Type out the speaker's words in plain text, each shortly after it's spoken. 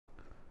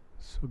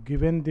So,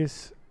 given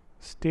this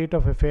state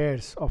of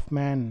affairs of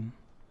man,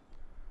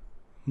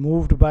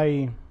 moved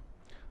by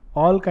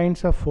all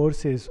kinds of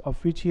forces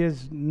of which he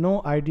has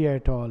no idea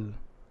at all,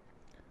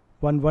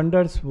 one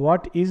wonders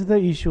what is the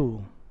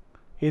issue?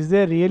 Is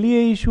there really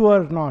a issue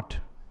or not?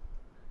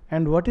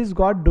 And what is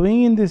God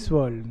doing in this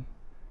world?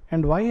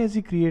 And why has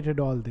He created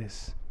all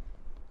this?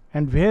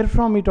 And where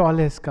from it all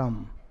has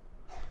come?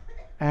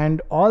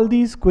 And all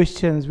these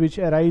questions which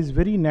arise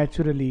very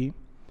naturally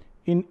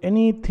in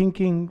any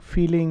thinking,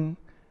 feeling,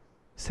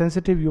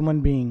 sensitive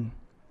human being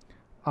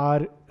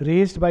are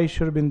raised by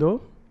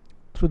Aurobindo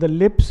through the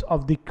lips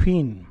of the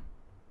Queen.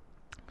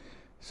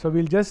 So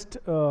we'll just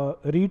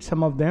read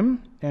some of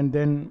them, and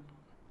then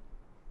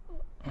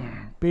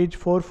page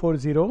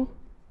 440.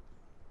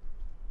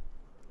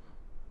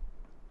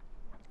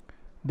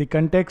 The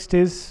context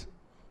is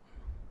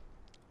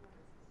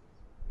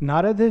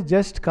Narad has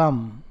just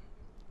come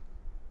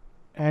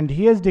and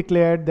he has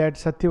declared that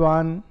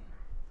Satyavan,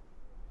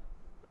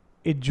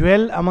 a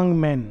jewel among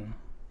men.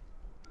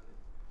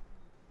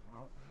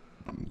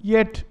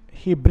 Yet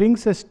he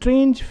brings a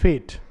strange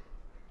fate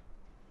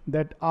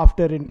that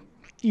after an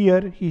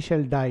year he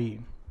shall die.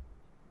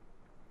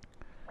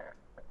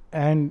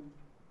 And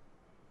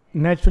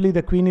naturally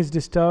the queen is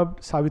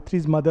disturbed.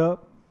 Savitri's mother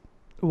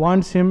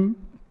wants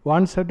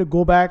her to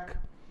go back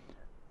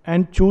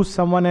and choose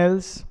someone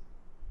else.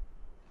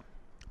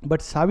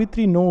 But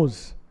Savitri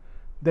knows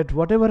that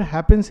whatever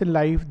happens in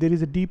life, there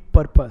is a deep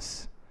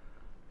purpose.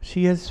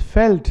 She has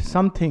felt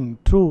something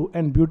true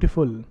and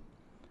beautiful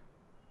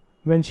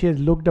when she has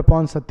looked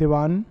upon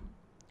Satyavan,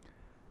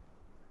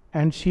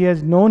 and she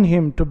has known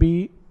him to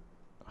be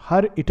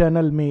her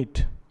eternal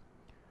mate.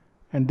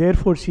 And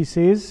therefore she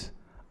says,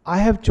 I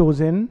have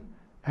chosen,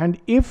 and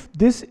if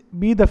this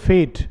be the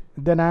fate,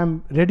 then I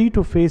am ready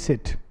to face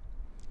it.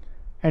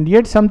 And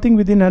yet something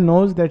within her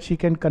knows that she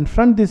can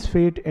confront this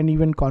fate and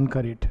even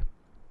conquer it.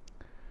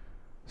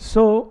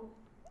 So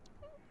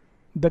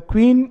the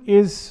queen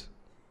is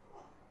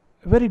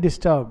very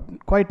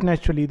disturbed, quite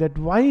naturally, that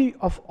why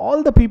of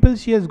all the people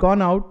she has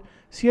gone out,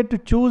 she had to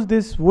choose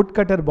this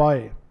woodcutter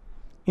boy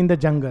in the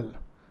jungle.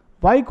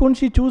 Why couldn't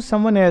she choose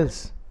someone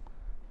else?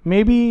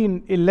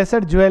 Maybe a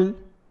lesser jewel,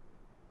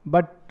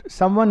 but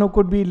someone who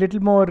could be a little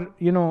more,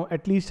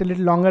 at least a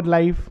little longer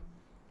life,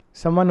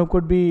 someone who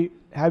could be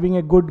having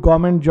a good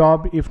government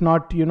job, if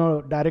not,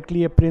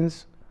 directly a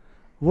prince.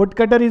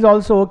 Woodcutter is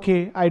also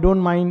okay, I don't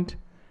mind,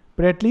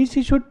 but at least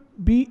he should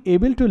be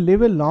able to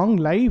live a long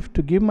life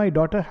to give my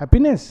daughter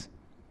happiness.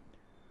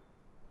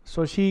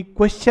 So she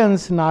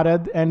questions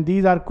Narad, and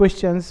these are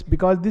questions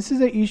because this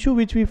is an issue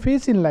which we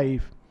face in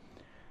life.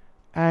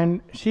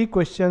 And she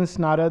questions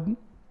Narad.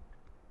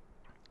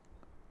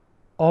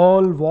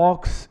 All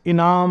walks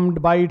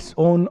enarmed by its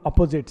own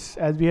opposites,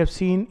 as we have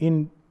seen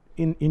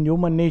in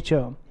human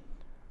nature.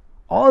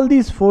 All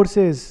these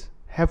forces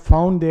have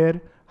found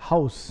their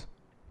house.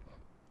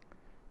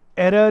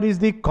 Error is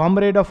the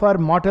comrade of our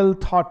mortal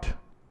thought.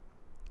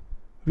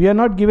 We are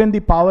not given the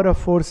power of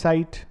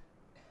foresight.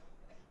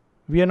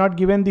 We are not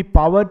given the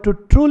power to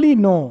truly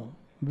know.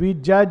 We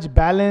judge,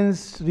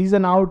 balance,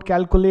 reason out,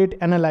 calculate,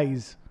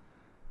 analyze.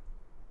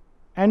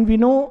 And we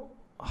know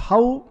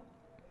how,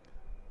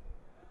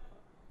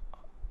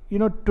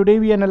 today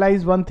we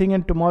analyze one thing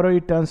and tomorrow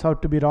it turns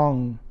out to be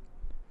wrong.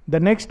 The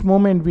next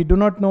moment we do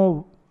not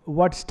know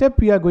what step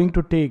we are going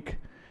to take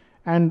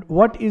and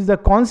what is the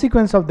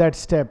consequence of that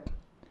step.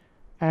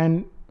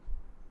 And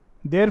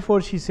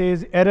therefore she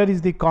says, error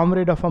is the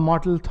comrade of a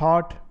mortal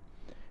thought,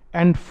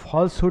 and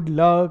falsehood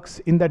lurks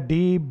in the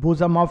deep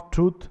bosom of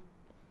truth.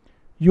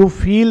 You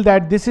feel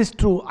that this is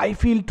true, I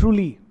feel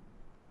truly.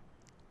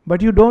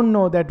 But you don't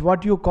know that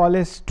what you call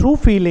as true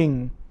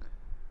feeling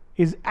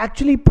is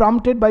actually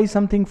prompted by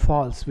something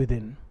false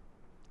within.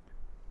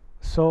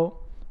 So,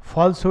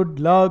 falsehood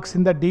lurks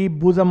in the deep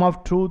bosom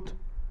of truth.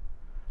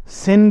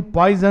 Sin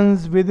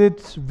poisons with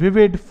its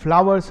vivid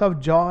flowers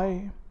of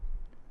joy.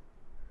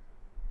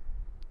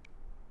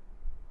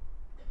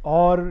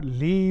 Or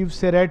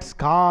leaves a red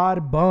scar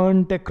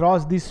burnt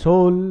across the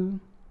soul.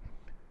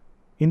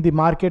 In the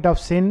market of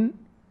sin,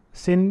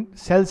 sin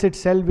sells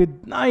itself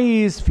with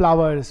nice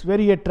flowers,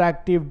 very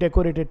attractive,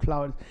 decorated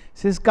flowers.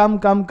 Says, come,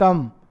 come,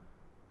 come.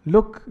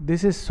 Look,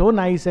 this is so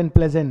nice and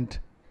pleasant.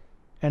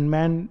 And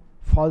man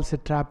falls a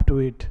trap to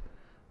it.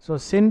 So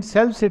sin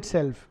sells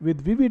itself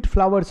with vivid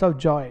flowers of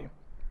joy.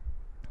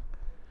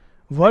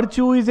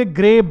 Virtue is a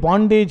grey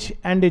bondage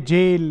and a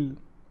jail.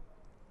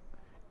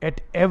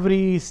 At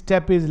every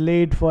step is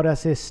laid for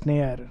us a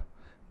snare.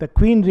 The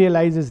queen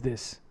realizes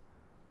this,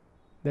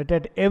 that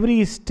at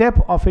every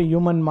step of a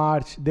human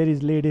march there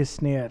is laid a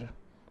snare.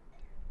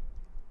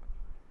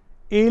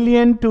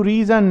 Alien to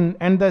reason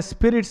and the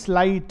spirit's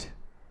light,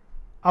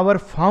 our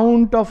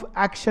fount of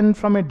action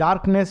from a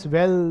darkness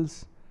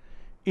wells.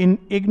 In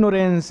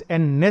ignorance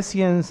and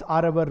nescience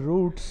are our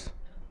roots.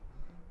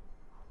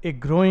 A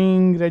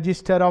growing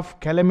register of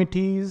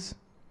calamities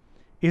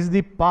is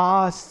the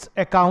past's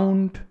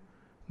account,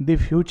 the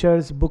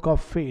future's book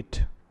of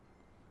fate.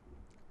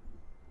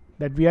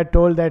 that we are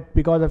told that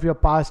because of your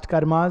past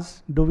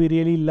karmas, do we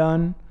really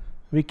learn?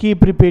 We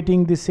keep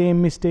repeating the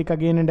same mistake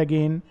again and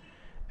again,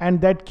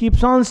 and that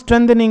keeps on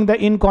strengthening the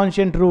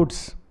inconscient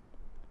roots,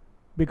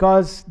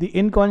 because the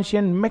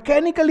inconscient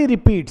mechanically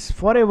repeats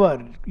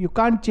forever. You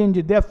can't change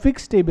it. They are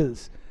fixed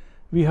tables.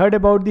 We heard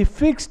about the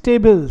fixed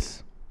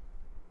tables,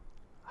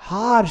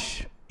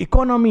 harsh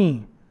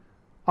economy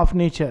of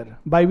nature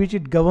by which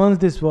it governs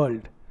this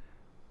world.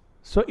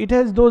 So it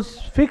has those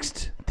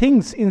fixed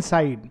things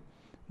inside,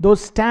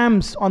 those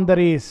stamps on the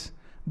race,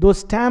 those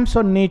stamps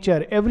on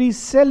nature. Every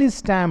cell is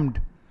stamped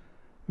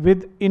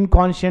with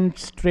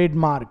inconscient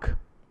trademark.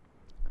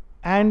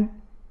 And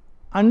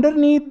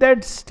underneath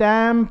that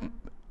stamp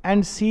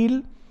and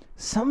seal,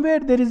 somewhere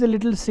there is a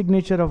little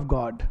signature of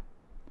God.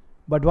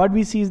 But what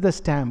we see is the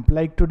stamp.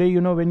 Like today,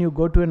 when you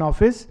go to an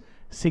office,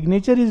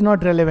 signature is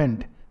not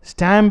relevant,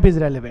 stamp is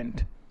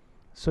relevant.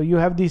 So you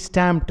have the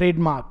stamp,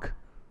 trademark,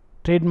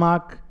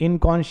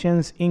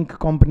 inconscience, ink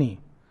company.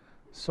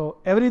 So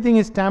everything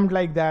is stamped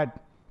like that.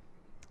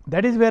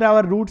 That is where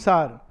our roots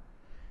are.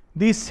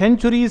 These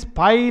centuries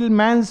pile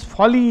man's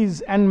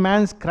follies and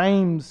man's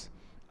crimes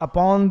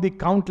upon the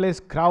countless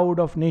crowd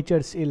of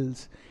nature's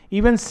ills.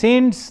 Even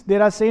saints,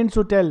 there are saints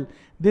who tell,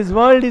 this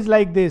world is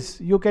like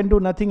this, you can do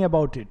nothing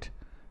about it.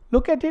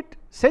 Look at it,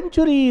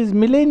 centuries,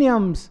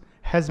 millenniums.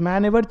 Has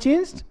man ever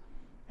changed?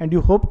 And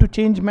you hope to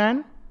change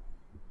man?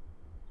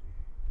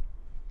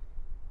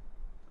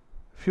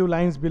 Few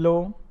lines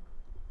below.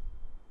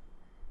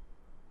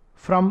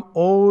 From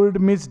old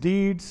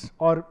misdeeds,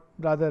 or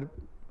rather,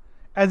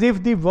 as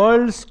if the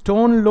world's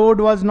stone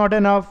load was not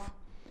enough,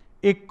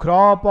 a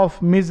crop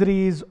of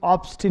miseries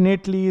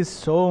obstinately is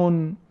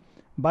sown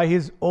by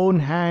his own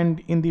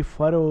hand in the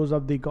furrows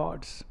of the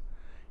gods.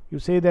 You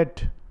say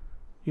that,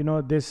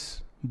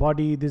 this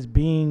body, this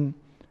being,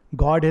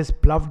 God has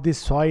ploughed this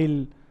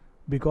soil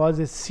because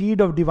a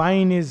seed of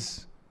divine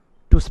is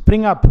to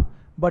spring up.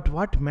 But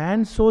what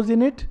man sows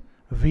in it?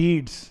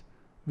 Weeds,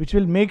 which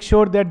will make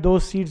sure that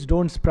those seeds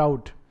don't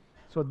sprout.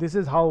 So this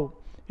is how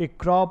a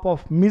crop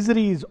of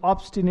misery is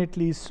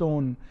obstinately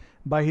sown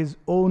by his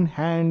own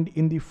hand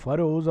in the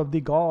furrows of the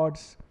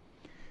gods.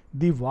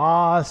 The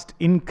vast,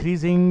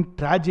 increasing,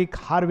 tragic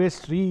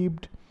harvest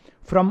reaped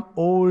from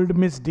old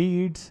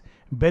misdeeds,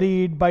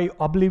 buried by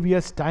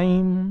oblivious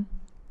time.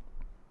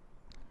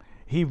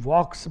 He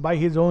walks by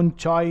his own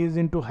choice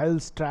into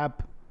hell's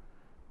trap.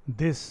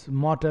 This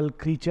mortal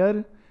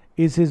creature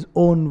is his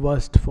own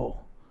worst foe.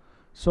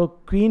 So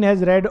Queen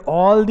has read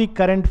all the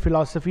current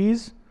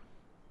philosophies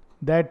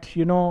that,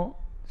 she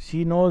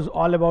knows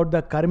all about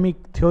the karmic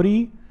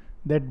theory,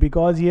 that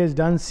because he has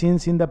done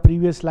sins in the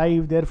previous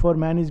life, therefore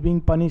man is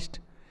being punished.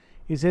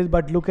 He says,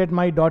 but look at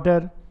my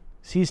daughter,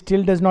 she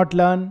still does not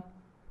learn.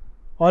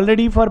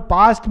 Already for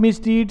past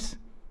misdeeds,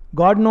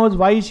 God knows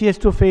why she has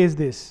to face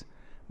this.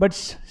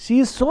 But she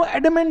is so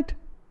adamant,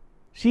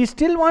 she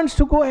still wants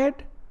to go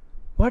ahead.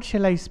 What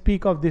shall I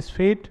speak of this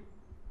fate?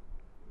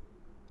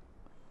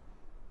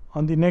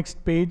 On the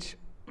next page,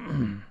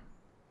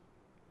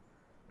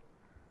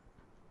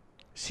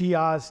 she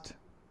asked,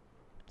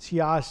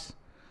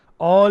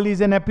 all is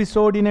an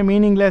episode in a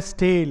meaningless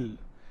tale.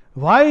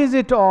 Why is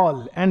it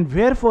all, and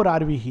wherefore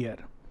are we here?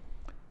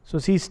 So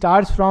she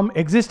starts from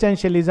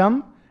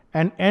existentialism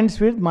and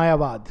ends with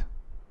Mayavad.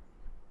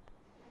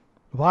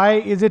 Why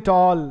is it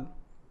all,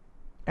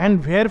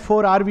 and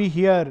wherefore are we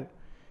here?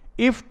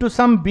 If to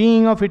some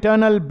being of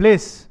eternal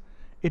bliss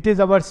it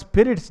is our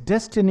spirit's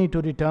destiny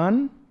to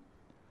return,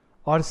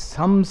 or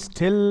some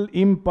still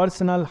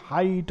impersonal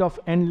height of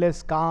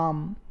endless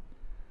calm,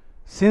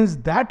 since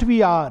that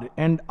we are,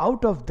 and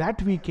out of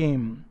that we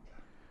came,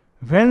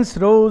 whence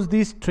rose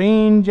the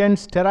strange and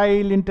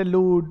sterile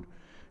interlude,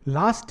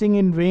 lasting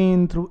in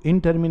vain through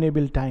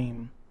interminable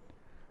time?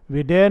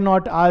 We dare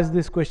not ask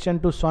this question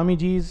to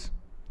Swamijis,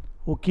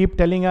 who keep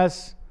telling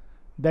us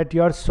that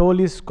your soul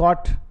is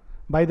caught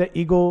by the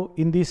ego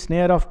in the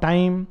snare of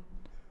time.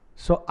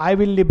 So I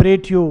will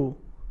liberate you.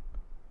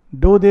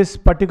 Do this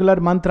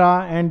particular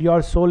mantra and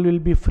your soul will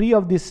be free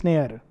of this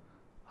snare.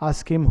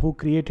 Ask him who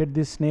created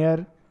this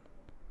snare.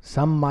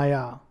 Some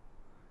Maya.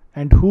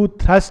 And who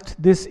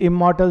thrust this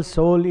immortal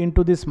soul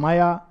into this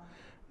Maya?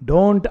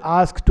 Don't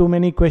ask too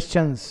many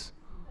questions.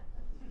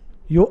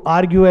 You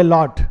argue a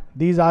lot.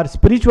 These are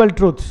spiritual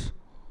truths.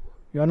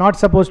 You are not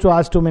supposed to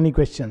ask too many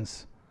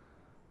questions.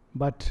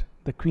 But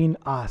the Queen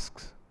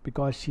asks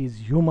because she is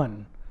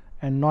human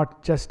and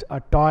not just a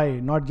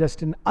toy, not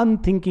just an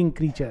unthinking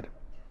creature.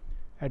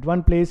 At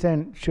one place,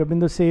 and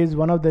Aurobindo says,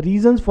 one of the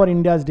reasons for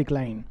India's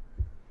decline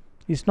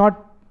is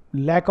not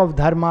lack of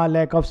dharma,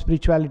 lack of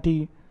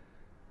spirituality.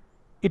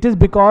 It is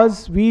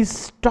because we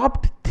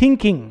stopped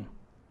thinking.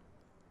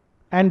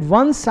 And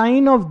one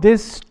sign of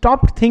this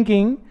stopped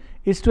thinking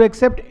is to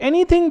accept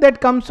anything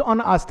that comes on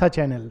Astha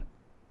channel.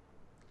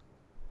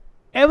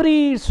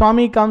 Every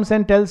Swami comes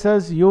and tells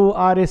us, you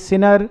are a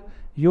sinner,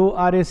 you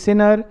are a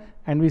sinner.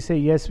 And we say,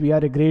 yes, we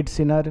are a great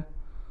sinner.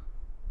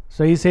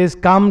 So he says,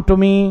 come to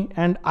me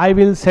and I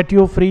will set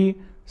you free.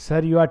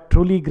 Sir, you are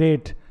truly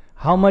great.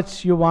 How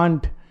much you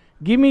want?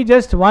 Give me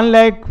just 1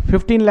 lakh,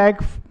 15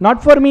 lakh,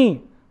 not for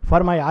me,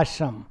 for my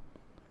ashram.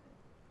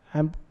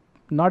 I'm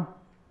not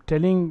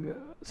telling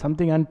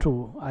something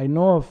untrue. I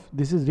know of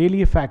this is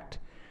really a fact.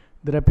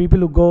 There are people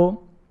who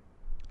go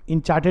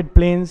in chartered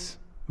planes,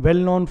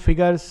 well-known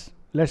figures,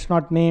 let's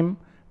not name,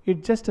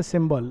 it's just a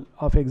symbol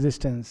of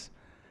existence.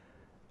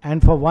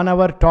 And for 1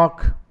 hour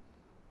talk,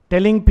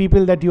 telling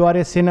people that you are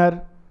a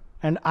sinner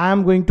and I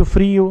am going to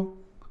free you,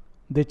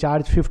 they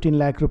charge 15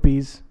 lakh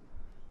rupees.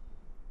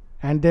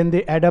 And then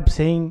they add up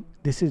saying,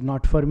 this is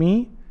not for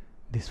me,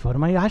 this is for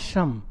my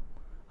ashram.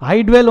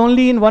 I dwell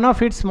only in one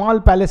of its small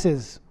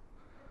palaces.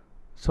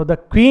 So the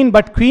queen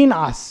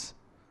asks,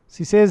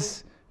 she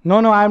says,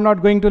 no, I am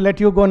not going to let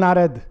you go,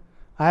 Narad.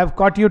 I have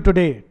caught you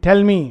today.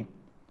 Tell me,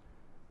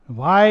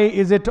 why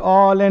is it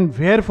all and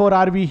wherefore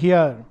are we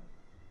here?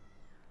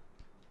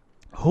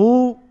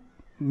 Who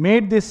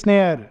made this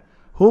snare?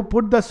 Who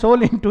put the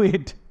soul into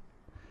it?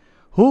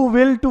 Who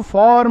will to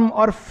form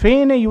or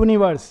feign a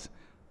universe?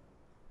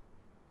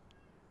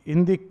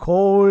 In the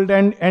cold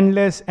and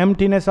endless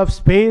emptiness of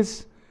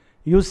space,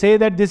 you say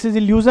that this is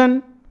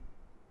illusion?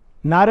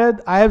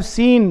 Narad, I have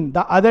seen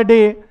the other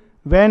day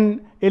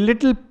when a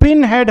little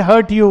pin had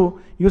hurt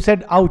you, you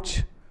said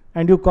ouch,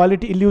 and you call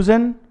it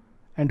illusion?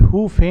 And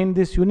who feigned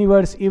this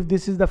universe if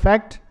this is the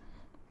fact?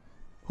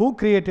 Who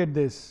created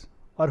this?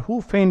 Or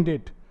who feigned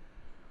it?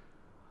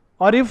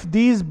 Or if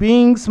these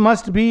beings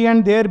must be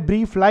and their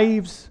brief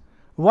lives,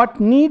 what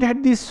need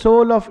had the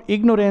soul of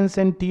ignorance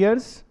and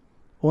tears?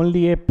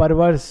 Only a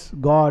perverse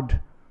God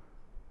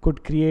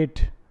could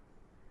create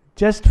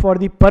just for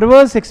the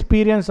perverse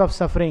experience of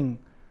suffering,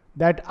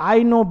 that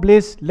I know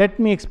bliss, let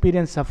me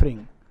experience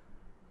suffering.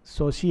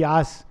 So she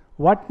asks,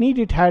 what need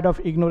it had of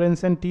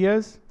ignorance and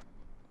tears?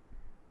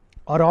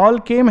 Or all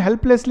came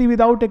helplessly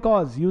without a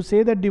cause. You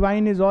say that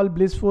divine is all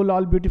blissful,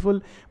 all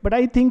beautiful, but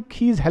I think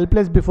he is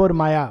helpless before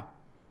Maya.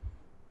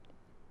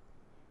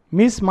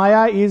 Miss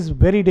Maya is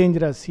very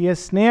dangerous. He has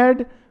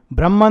snared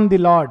Brahman the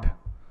Lord.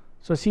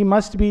 So she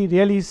must be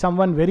really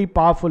someone very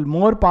powerful,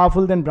 more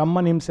powerful than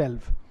Brahman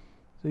himself.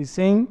 So he's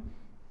saying,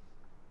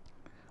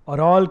 or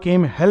all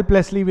came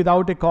helplessly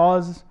without a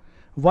cause.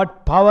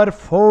 What power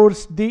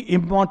forced the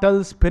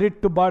immortal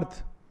spirit to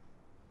birth?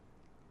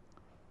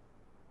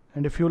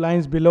 And a few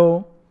lines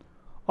below,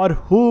 or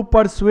who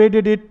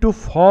persuaded it to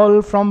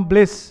fall from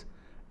bliss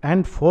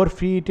and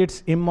forfeit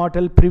its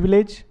immortal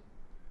privilege?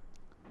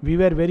 We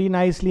were very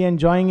nicely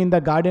enjoying in the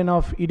Garden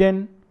of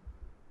Eden,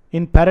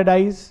 in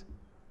paradise.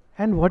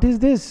 And what is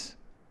this?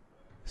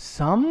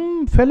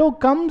 Some fellow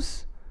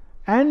comes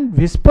and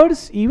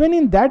whispers even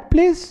in that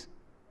place.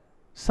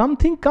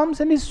 Something comes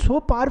and is so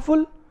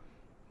powerful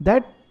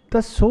that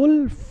the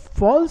soul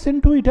falls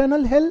into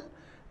eternal hell.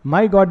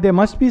 My God, there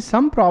must be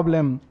some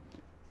problem.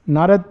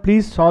 Narad,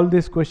 please solve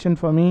this question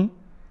for me.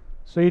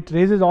 So it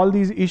raises all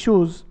these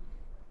issues.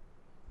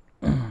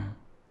 On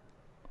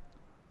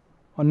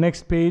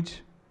next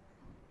page,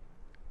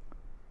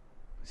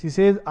 she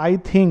says, I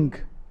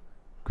think.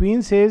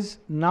 Queen says,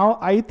 now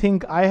I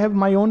think I have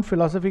my own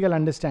philosophical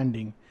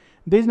understanding.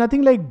 There is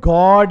nothing like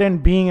God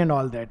and being and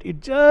all that.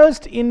 It's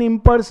just in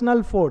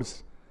impersonal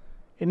force,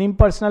 in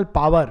impersonal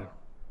power.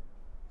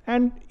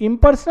 And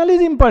impersonal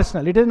is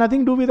impersonal. It has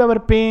nothing to do with our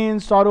pain,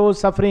 sorrow,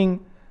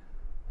 suffering.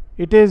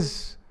 It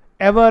is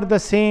ever the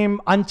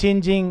same,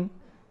 unchanging,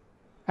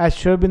 as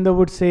Aurobindo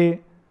would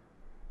say,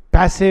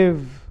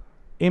 passive,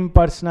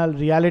 impersonal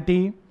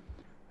reality.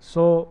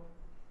 So,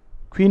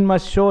 Queen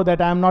must show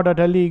that I am not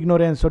utterly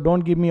ignorant, so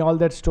don't give me all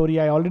that story,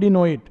 I already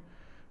know it.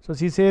 So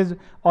she says,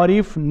 or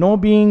if no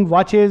being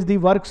watches the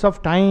works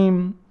of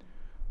time,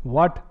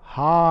 what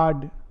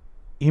hard,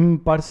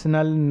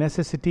 impersonal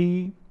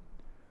necessity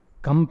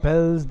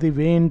compels the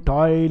vain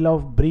toil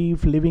of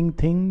brief living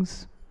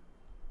things?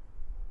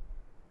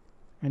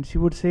 And she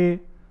would say,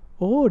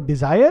 oh,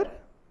 desire?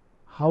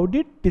 How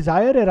did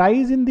desire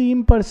arise in the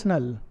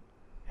impersonal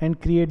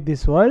and create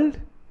this world?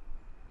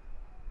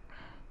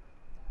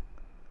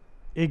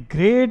 A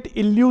great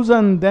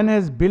illusion then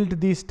has built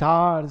the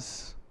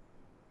stars.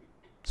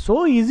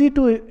 So easy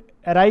to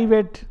arrive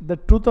at the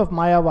truth of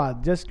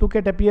Mayavad. Just look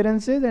at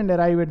appearances and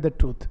arrive at the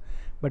truth.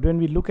 But when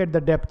we look at the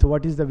depth,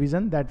 what is the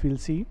vision? That we'll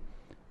see.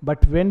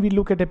 But when we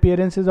look at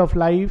appearances of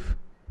life,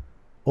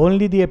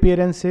 only the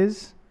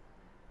appearances,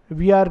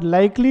 we are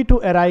likely to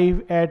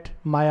arrive at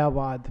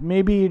Mayavad.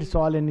 Maybe it's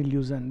all an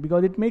illusion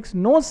because it makes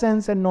no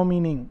sense and no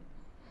meaning.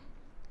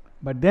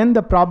 But then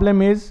the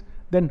problem is,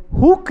 then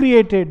who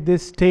created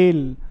this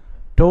tale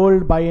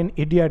told by an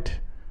idiot,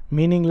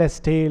 meaningless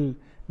tale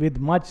with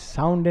much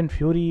sound and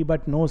fury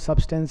but no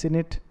substance in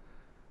it?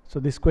 So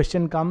this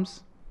question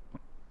comes.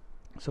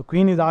 So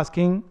Queen is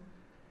asking,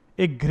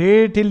 a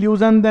great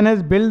illusion then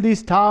has built the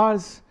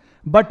stars,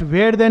 but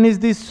where then is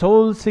the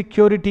soul's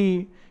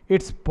security,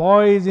 its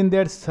poise in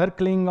their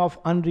circling of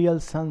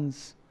unreal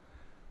suns?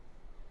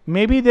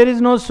 Maybe there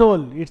is no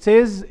soul. It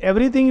says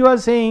everything you are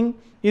saying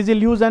is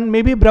illusion.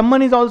 Maybe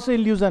Brahman is also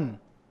illusion.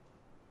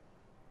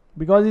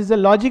 Because it's a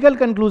logical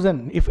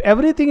conclusion. If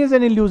everything is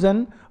an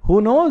illusion,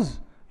 who knows?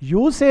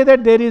 You say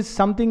that there is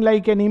something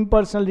like an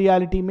impersonal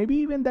reality. Maybe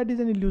even that is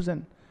an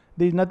illusion.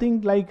 There is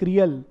nothing like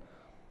real.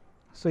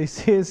 So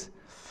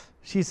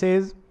she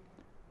says,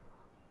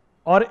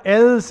 or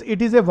else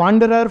it is a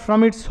wanderer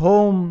from its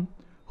home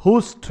who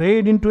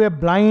strayed into a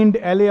blind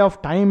alley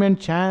of time and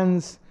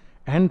chance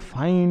and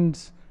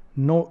finds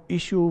no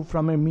issue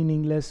from a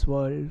meaningless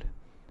world.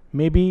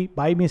 Maybe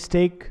by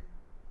mistake,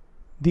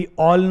 the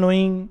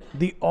all-knowing,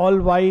 the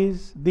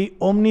all-wise, the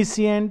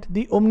omniscient,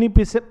 the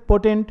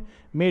omnipotent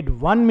made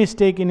one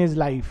mistake in his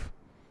life.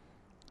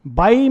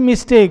 By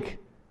mistake,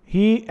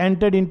 he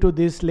entered into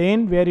this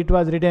lane where it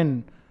was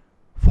written,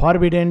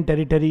 forbidden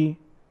territory.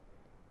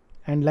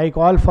 And like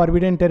all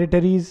forbidden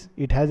territories,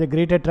 it has a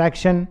great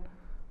attraction.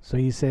 So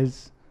he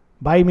says,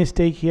 by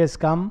mistake he has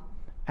come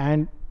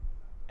and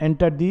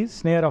entered the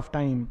snare of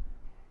time.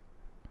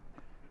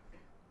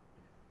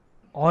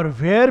 Or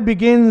where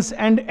begins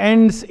and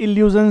ends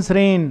illusion's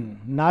reign?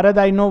 Narad,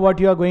 I know what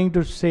you are going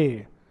to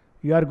say.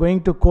 You are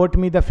going to quote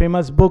me the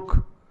famous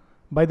book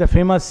by the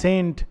famous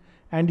saint,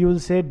 and you will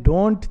say,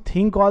 don't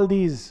think all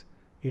these.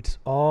 It's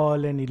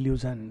all an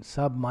illusion.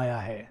 Sab maya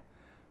hai.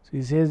 So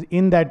he says,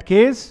 in that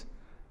case,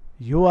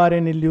 you are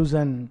an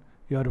illusion.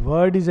 Your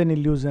word is an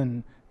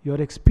illusion. Your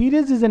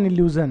experience is an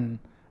illusion.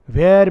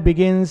 Where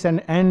begins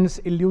and ends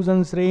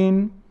illusion's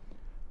reign?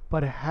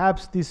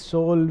 Perhaps the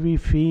soul we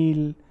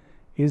feel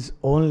is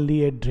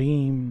only a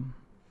dream.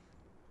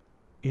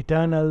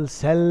 Eternal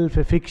self,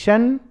 a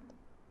fiction,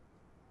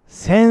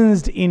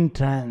 sensed in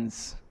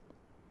trance.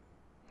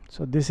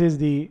 So this is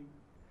the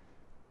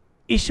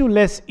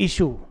issueless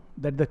issue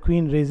that the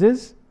Queen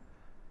raises.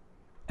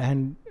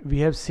 And we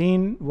have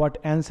seen what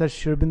answer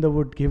Sri Aurobindo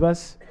would give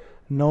us.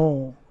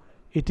 No,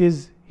 it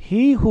is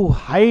he who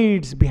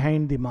hides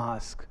behind the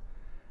mask.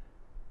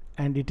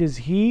 And it is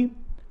he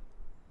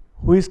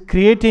who is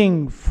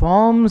creating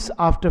forms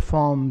after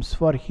forms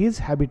for his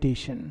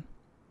habitation.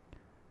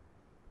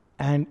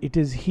 And it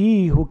is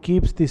he who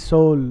keeps the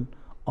soul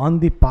on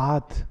the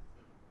path.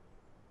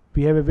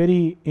 We have a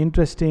very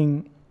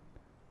interesting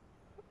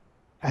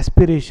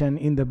aspiration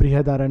in the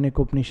Brihadaranyaka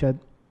Upanishad.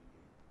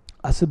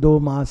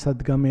 Asado ma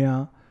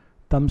sadgamya,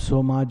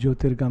 tamso ma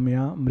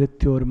jyotirgamya,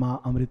 mrityor ma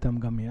amritam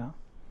gamya.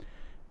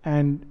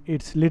 And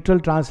its literal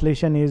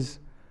translation is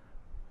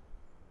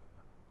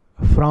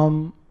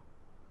from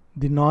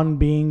the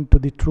non-being to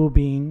the true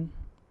being,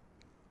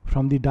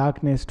 from the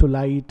darkness to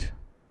light,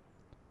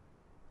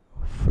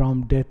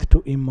 from death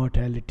to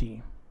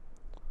immortality.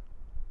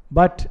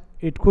 But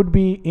it could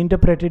be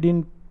interpreted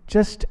in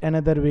just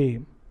another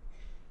way.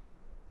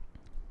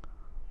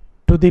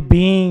 To the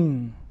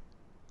being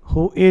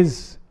who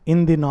is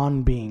in the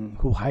non-being,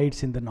 who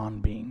hides in the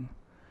non-being.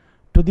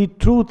 To the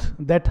truth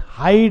that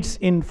hides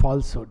in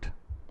falsehood.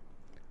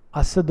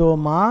 Asado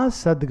ma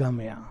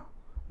sadgamya.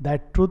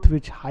 That truth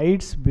which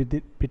hides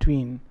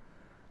between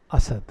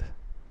asad.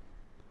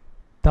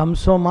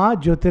 Tamso ma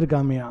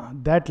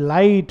jyotirgamya. That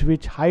light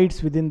which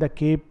hides within the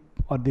cape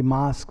or the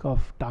mask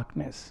of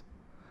darkness.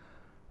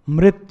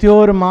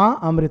 Mrityor ma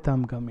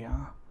amritam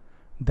gamya.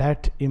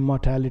 That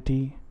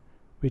immortality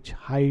which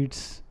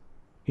hides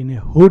in a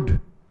hood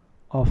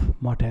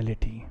of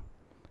mortality.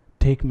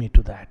 Take me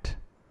to that.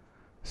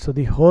 So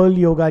the whole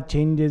yoga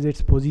changes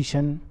its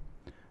position.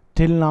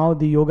 Till now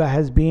the yoga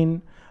has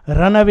been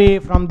run away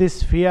from this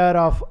sphere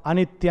of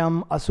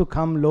anityam,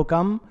 asukham,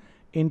 lokam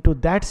into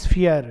that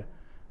sphere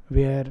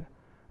where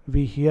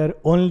we hear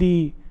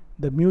only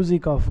the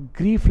music of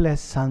griefless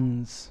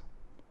suns,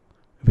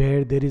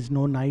 where there is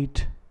no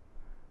night,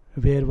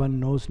 where one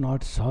knows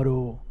not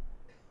sorrow.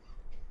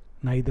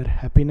 Neither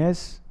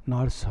happiness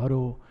nor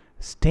sorrow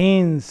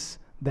stains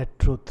that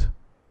truth.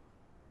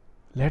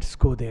 Let's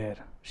go there.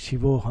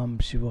 Shivoham,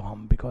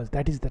 Shivoham, because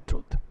that is the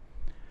truth.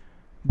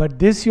 But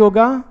this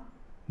yoga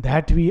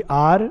that we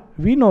are,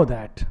 we know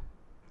that.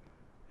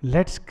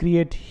 Let's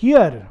create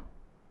here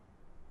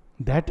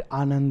that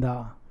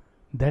ananda,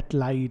 that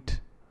light,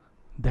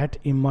 that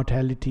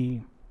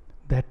immortality,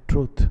 that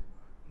truth,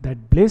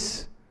 that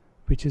bliss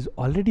which is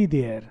already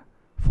there.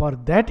 For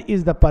that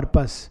is the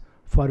purpose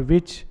for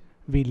which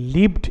we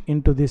leaped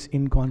into this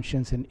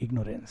inconscience and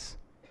ignorance.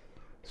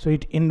 So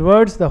it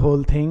inverts the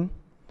whole thing.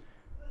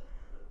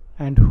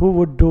 And who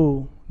would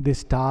do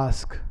this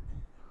task?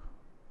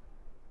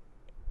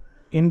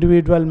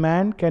 Individual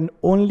man can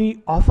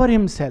only offer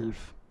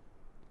himself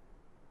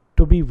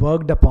to be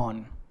worked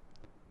upon,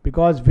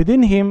 because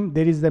within him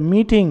there is the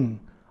meeting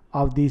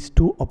of these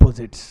two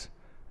opposites.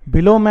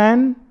 Below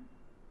man,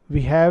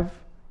 we have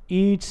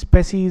each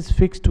species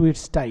fixed to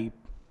its type.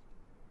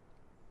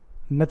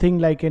 Nothing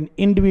like an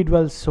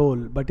individual soul,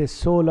 but a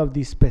soul of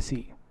the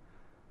species.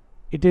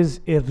 It is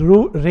a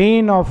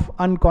reign of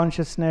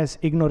unconsciousness,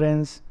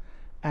 ignorance,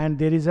 and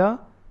there is a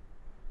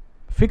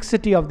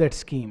fixity of that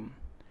scheme.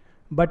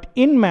 But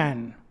in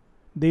man,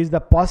 there is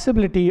the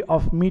possibility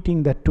of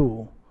meeting the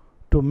two,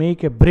 to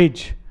make a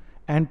bridge,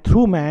 and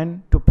through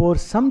man to pour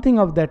something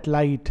of that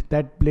light,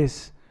 that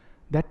bliss,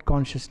 that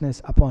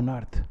consciousness upon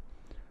earth.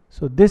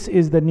 So this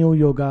is the new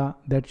yoga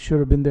that Sri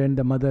Aurobindo and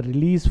the mother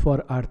release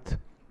for earth.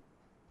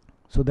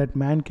 so that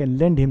man can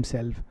lend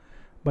himself.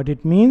 But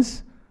it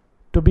means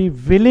to be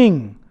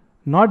willing,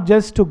 not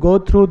just to go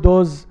through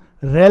those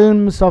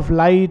realms of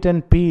light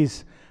and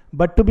peace,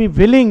 but to be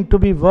willing to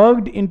be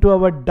worked into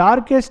our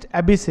darkest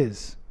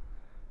abysses,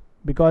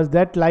 because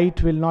that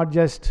light will not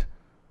just,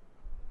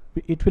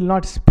 it will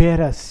not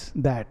spare us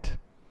that.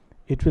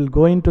 It will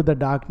go into the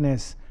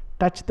darkness,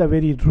 touch the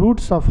very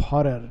roots of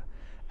horror,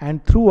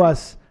 and through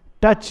us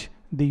touch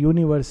the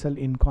universal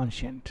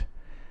inconscient.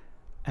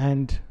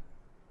 And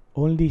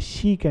only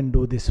she can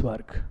do this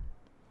work,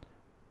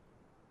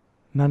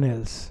 none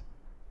else.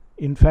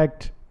 In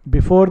fact,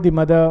 before the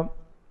mother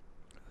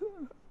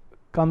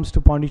comes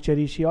to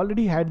Pondicherry, she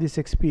already had this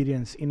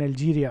experience in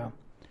Algeria.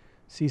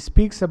 She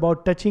speaks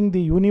about touching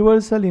the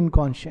universal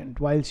inconscient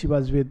while she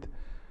was with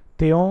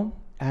Theon,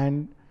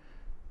 and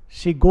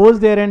she goes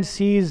there and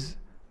sees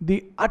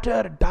the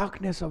utter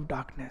darkness of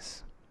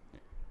darkness.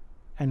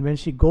 And when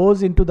she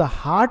goes into the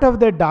heart of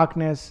that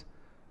darkness,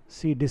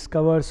 she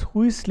discovers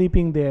who is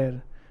sleeping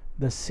there,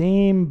 the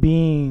same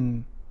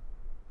being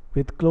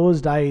with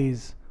closed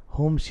eyes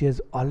whom she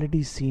has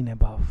already seen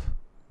above.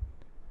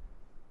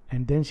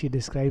 And then she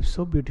describes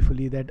so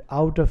beautifully that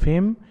out of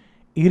him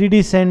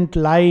iridescent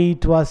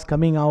light was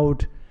coming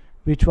out,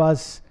 which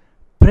was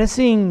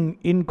pressing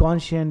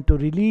inconscient to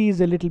release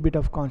a little bit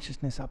of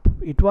consciousness up.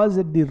 It was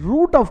at the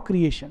root of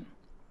creation.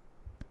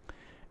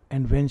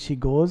 And when she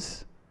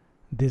goes,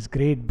 this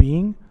great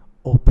being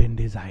opened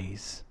his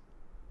eyes.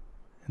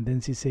 And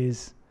then she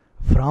says,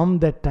 from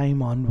that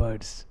time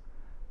onwards,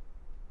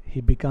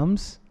 he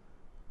becomes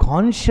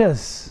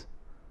conscious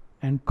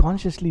and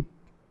consciously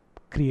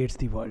creates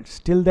the world.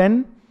 Till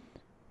then,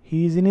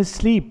 he is in his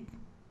sleep,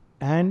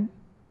 and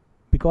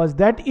because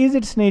that is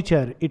its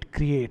nature, it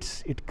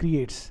creates.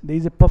 There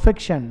is a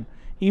perfection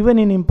even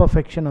in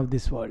imperfection of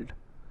this world.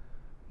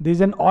 There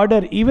is an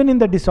order even in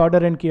the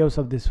disorder and chaos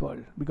of this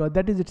world, because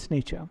that is its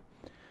nature.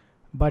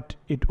 But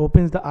it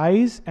opens the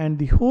eyes, and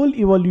the whole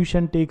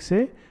evolution takes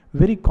a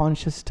very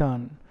conscious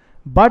turn.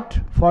 But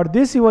for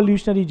this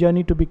evolutionary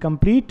journey to be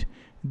complete,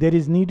 there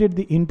is needed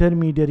the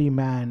intermediary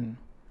man.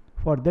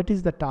 For that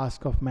is the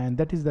task of man,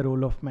 that is the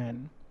role of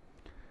man.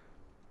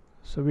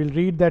 So we'll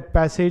read that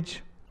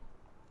passage.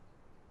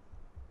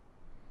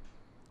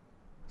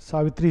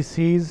 Savitri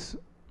sees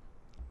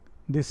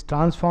this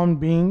transformed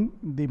being,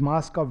 the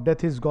mask of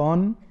death is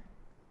gone.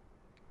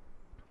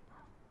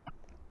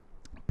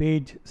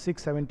 Page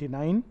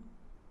 679.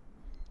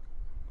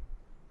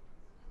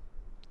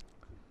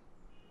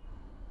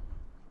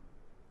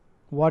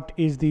 What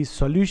is the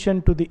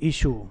solution to the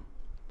issue,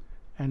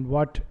 and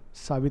what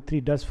Savitri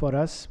does for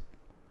us,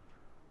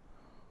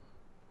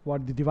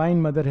 what the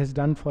Divine Mother has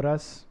done for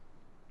us.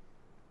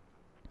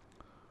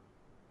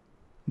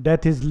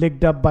 Death is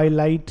licked up by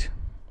light,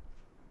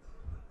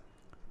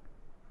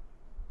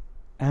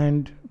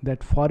 and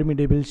that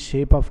formidable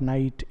shape of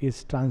night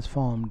is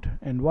transformed.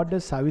 And what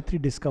does Savitri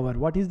discover?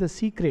 What is the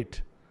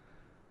secret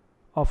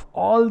of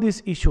all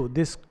this issue,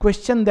 this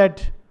question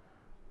that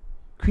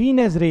Queen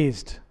has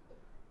raised,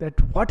 that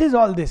what is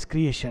all this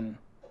creation?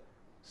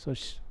 So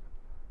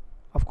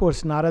of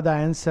course Narada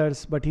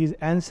answers, but he is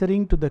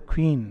answering to the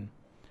Queen.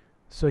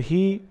 So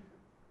he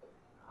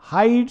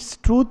hides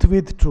truth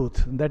with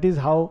truth. That is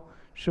how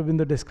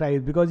Aurobindo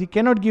describes, because he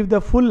cannot give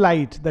the full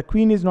light. The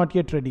Queen is not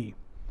yet ready.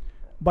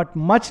 But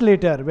much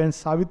later, when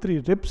Savitri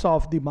rips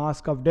off the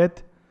mask of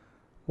death,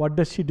 what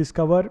does she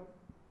discover?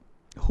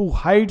 Who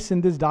hides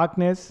in this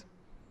darkness?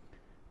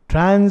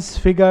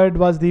 Transfigured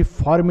was the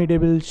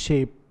formidable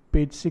shape,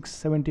 page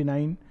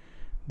 679,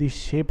 the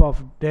shape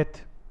of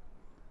death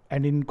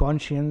and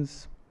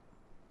inconscience.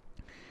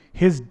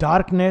 His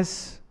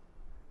darkness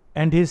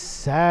and his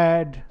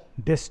sad,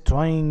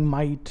 destroying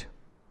might,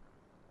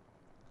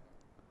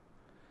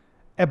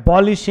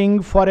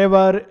 abolishing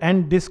forever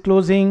and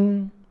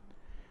disclosing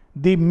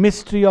the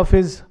mystery of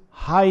his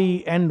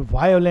high and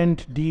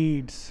violent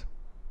deeds.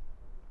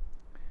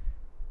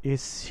 A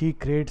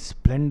secret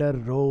splendor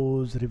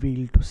rose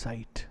revealed to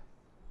sight.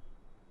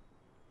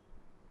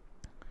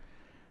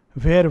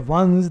 Where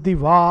once the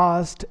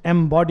vast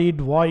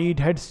embodied void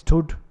had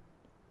stood,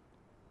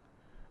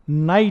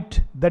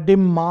 night, the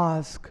dim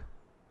mask,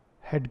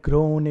 had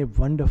grown a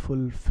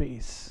wonderful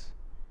face.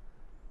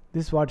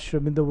 This is what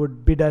Aurobindo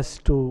would bid us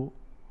to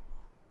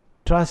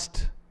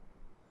trust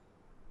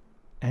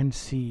and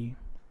see,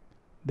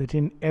 that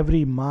in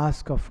every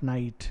mask of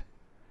night,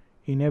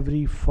 in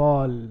every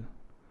fall,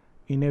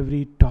 in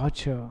every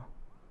torture,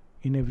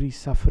 in every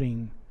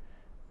suffering,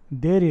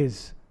 there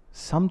is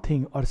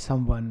something or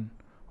someone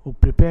who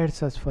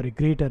prepares us for a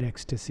greater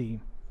ecstasy.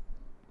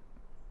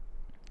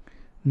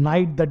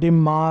 Night, the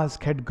dim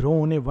mask, had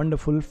grown a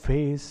wonderful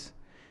face.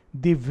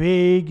 The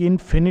vague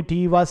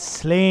infinity was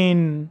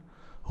slain,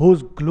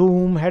 whose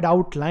gloom had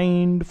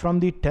outlined from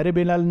the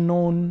terrible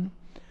unknown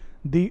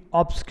the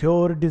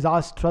obscure,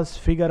 disastrous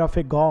figure of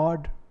a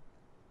god.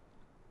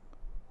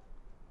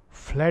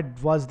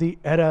 Fled was the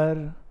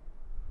error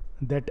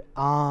that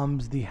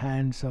arms the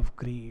hands of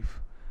grief.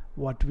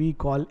 What we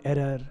call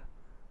error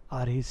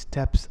are his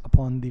steps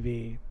upon the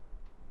way.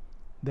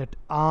 that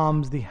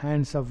arms the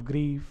hands of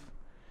grief,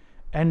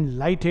 and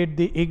lighted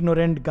the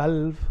ignorant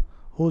gulf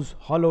whose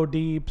hollow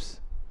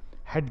deeps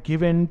had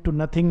given to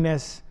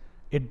nothingness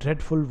a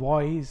dreadful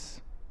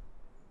voice.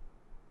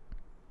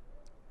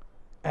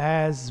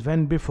 As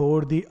when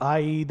before the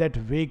eye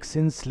that wakes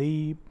in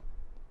sleep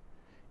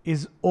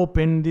is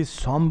opened the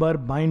somber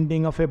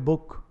binding of a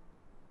book,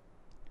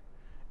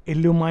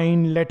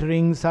 illumined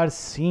letterings are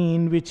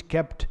seen which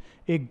kept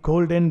a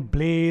golden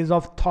blaze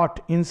of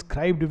thought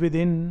inscribed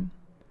within.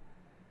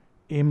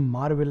 A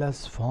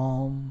marvelous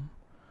form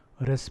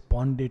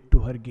responded to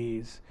her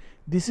gaze.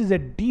 This is the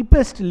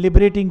deepest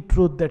liberating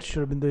truth that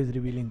Sri Aurobindo is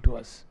revealing to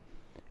us.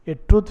 A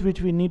truth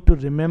which we need to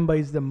remember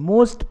is the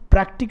most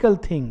practical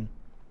thing.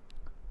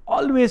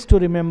 Always to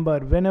remember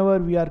whenever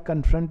we are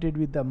confronted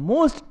with the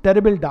most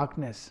terrible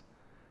darkness,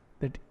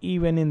 that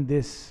even in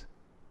this,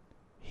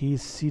 He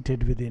is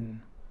seated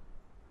within.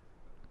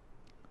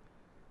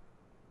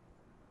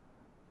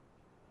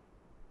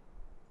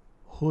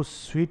 Whose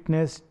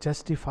sweetness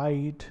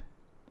justified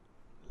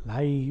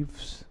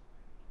life's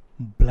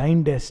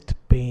blindest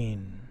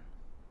pain.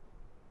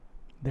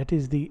 That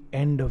is the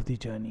end of the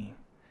journey.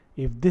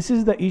 If this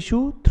is the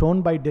issue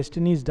thrown by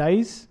destiny's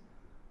dice,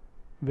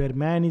 where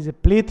man is a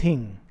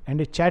plaything and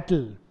a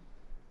chattel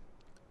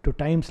to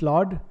time's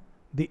lord,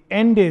 the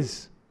end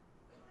is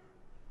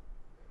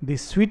the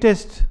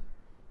sweetest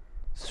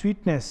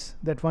sweetness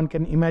that one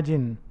can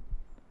imagine,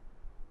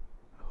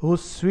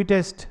 whose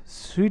sweetness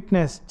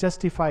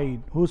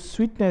justified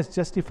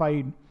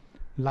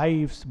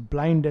life's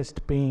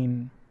blindest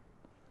pain.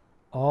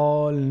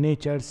 All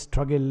nature's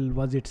struggle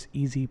was its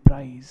easy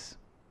prize.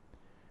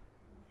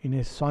 In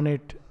a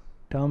sonnet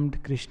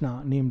named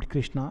Krishna,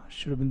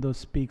 Sri Aurobindo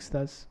speaks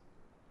thus: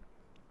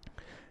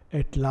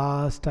 At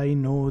last I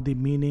know the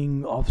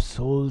meaning of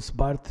soul's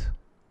birth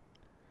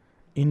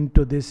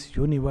into this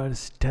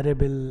universe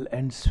terrible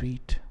and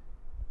sweet.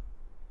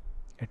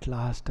 At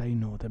last I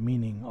know the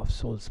meaning of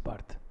soul's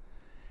birth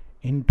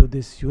into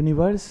this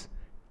universe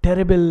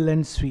terrible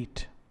and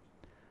sweet.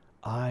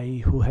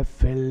 I who have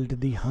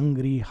felt the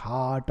hungry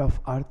heart of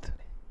earth,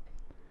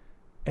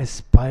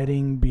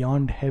 aspiring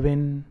beyond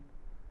heaven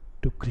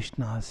to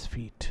Krishna's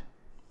feet.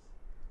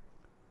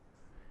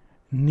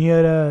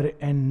 Nearer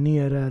and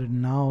nearer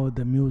now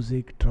the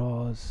music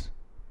draws.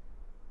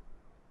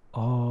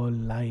 All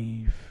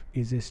life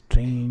is a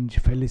strange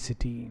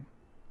felicity.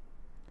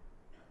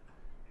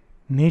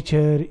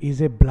 Nature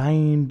is a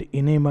blind,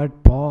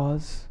 enamored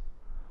pause,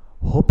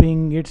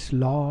 hoping its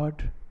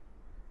Lord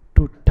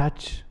to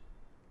touch,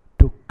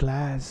 to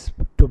clasp,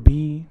 to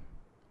be.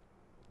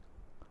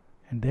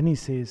 And then he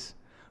says,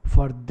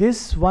 for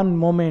this one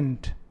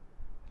moment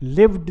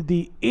lived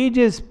the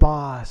ages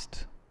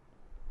past.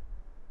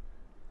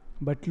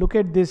 But look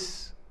at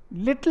this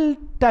little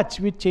touch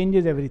which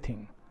changes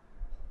everything.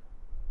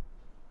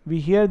 We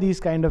hear these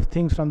kind of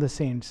things from the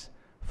saints.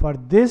 For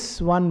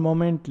this one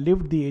moment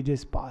lived the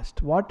ages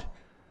past. What?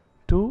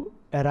 To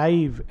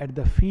arrive at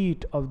the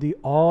feet of the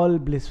all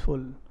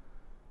blissful,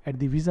 at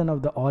the vision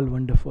of the all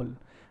wonderful.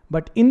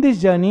 But in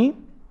this journey,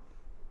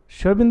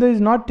 Sri Aurobindo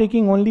is not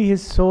taking only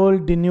his soul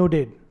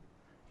denuded.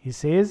 He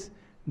says,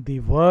 the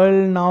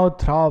world now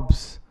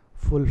throbs,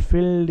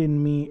 fulfilled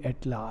in me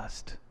at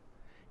last.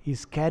 He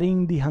is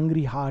carrying the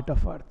hungry heart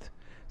of earth.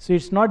 So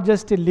it's not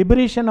just a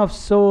liberation of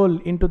soul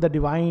into the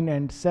divine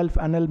and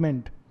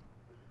self-annulment,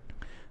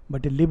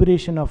 but a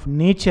liberation of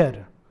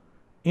nature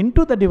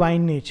into the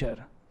divine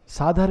nature,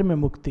 sadharma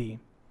mukti,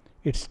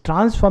 its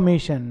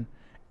transformation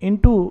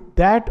into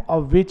that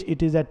of which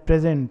it is at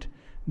present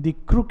the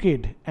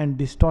crooked and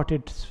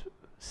distorted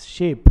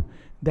shape.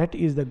 That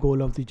is the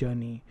goal of the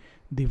journey.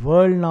 The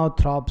world now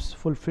throbs,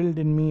 fulfilled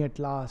in me at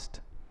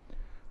last.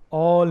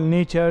 All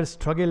nature's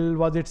struggle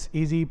was its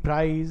easy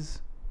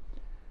prize.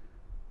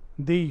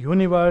 The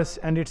universe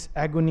and its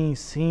agony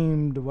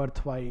seemed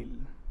worthwhile.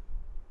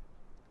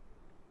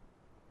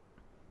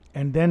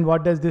 And then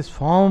what does this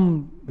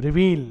form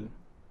reveal?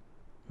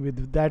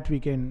 With that we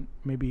can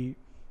maybe,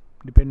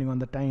 depending on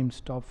the time,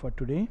 stop for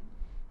today.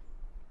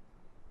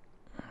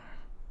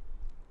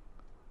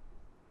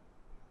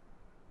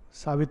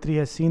 Savitri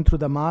has seen through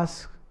the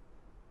mask.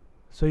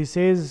 So he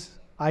says,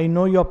 I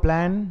know your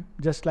plan,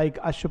 just like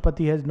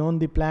Ashwapati has known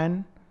the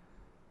plan.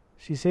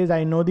 She says,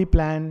 I know the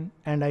plan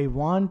and I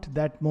want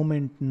that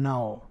moment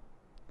now.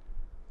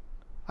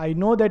 I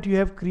know that you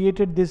have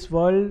created this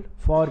world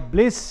for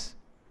bliss.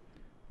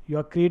 You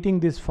are creating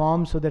this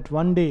form so that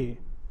one day,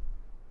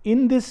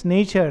 in this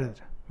nature,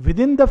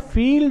 within the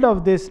field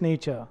of this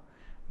nature,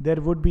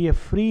 there would be a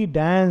free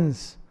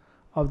dance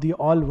of the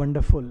all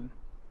wonderful.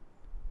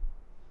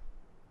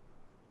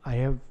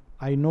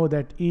 I know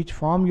that each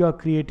form you are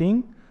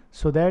creating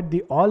so that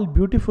the all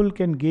beautiful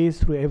can gaze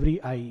through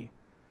every eye.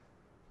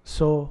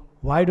 So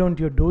why don't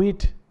you do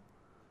it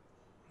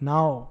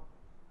now?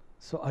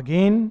 So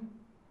again,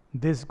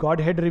 this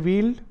Godhead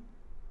revealed,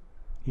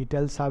 he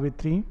tells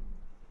Savitri.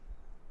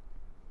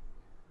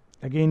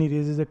 Again he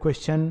raises a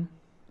question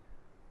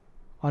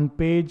on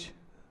page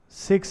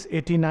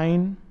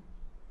 689.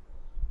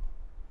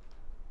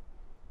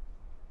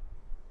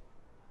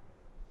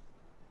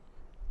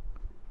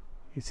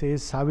 He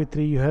says,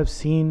 Savitri, you have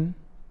seen,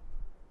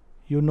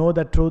 you know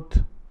the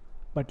truth,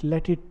 but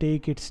let it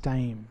take its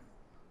time.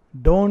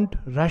 Don't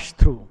rush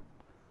through.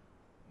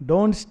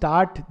 Don't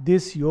start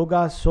this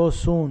yoga so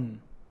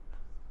soon.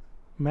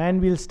 Man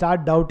will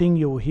start doubting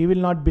you. He will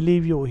not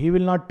believe you. He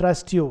will not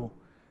trust you.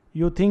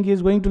 You think he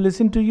is going to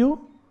listen to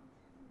you?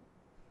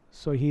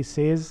 So he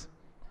says,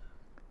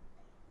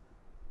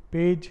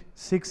 page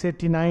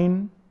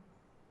 689,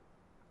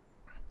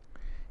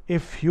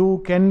 if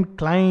you can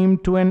climb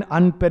to an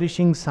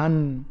unperishing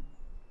sun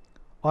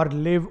or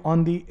live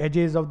on the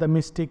edges of the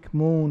mystic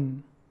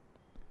moon,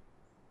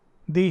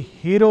 the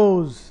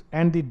heroes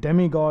and the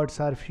demigods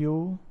are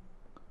few.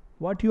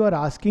 What you are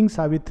asking,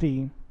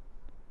 Savitri,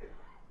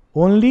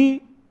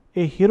 only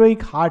a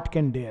heroic heart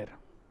can dare.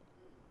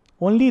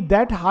 Only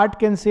that heart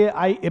can say,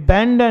 I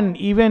abandon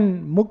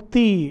even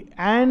mukti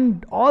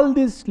and all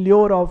this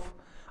lure of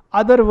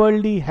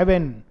otherworldly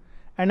heaven,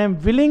 and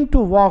am willing to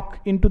walk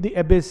into the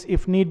abyss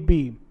if need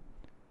be,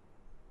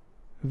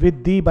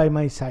 with thee by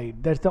my side.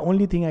 That's the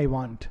only thing I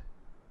want.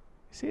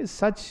 He says,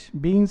 such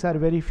beings are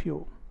very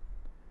few.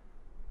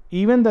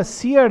 Even the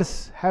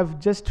seers have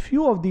just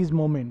few of these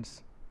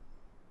moments.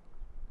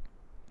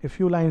 A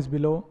few lines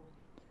below,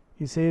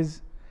 he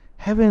says,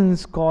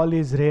 heaven's call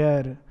is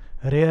rare,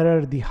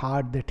 rarer the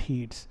heart that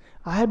heeds.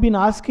 I have been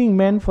asking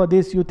men for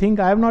this. You think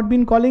I have not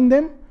been calling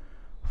them?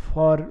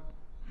 For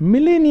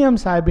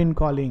millenniums I have been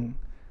calling.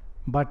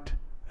 But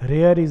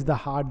rare is the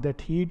heart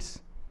that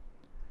heeds.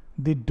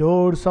 The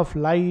doors of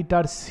light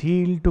are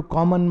sealed to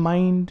common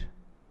mind.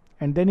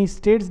 And then he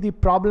states the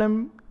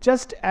problem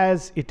just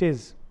as it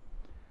is.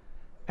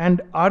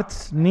 And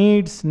earth's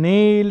needs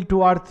nail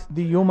to earth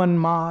the human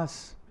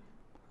mass.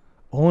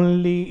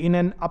 Only in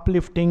an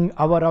uplifting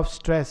hour of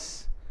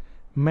stress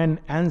men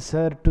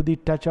answer to the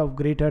touch of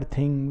greater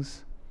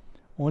things.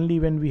 Only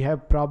when we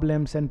have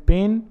problems and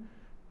pain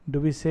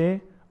do we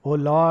say, O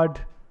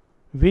Lord,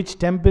 which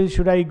temple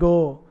should I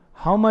go?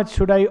 How much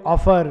should I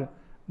offer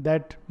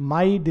that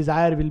my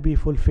desire will be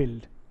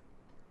fulfilled?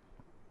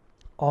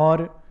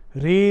 Or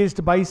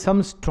raised by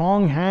some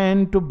strong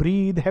hand to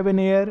breathe heaven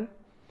air,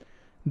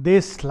 they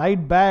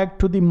slide back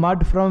to the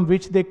mud from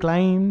which they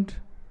climbed.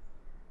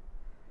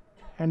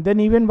 And then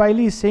even while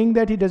he is saying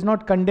that, he does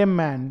not condemn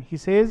man. He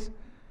says,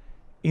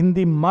 in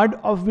the mud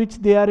of which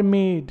they are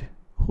made,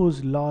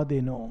 whose law they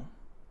know.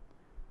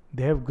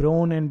 They have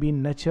grown and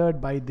been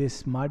nurtured by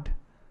this mud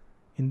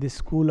in this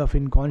school of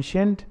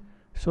inconscient.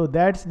 So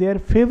that's their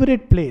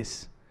favorite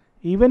place.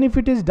 Even if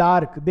it is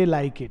dark, they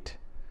like it.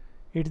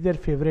 It's their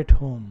favorite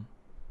home.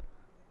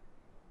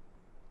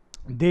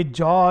 They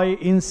joy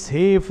in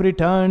safe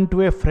return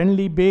to a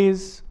friendly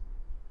base.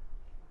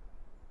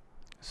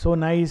 So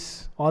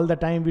nice, all the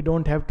time we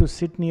don't have to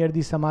sit near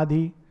the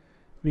samadhi.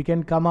 We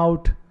can come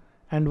out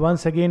and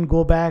once again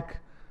go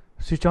back,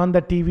 switch on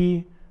the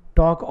TV,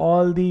 talk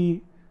all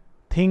the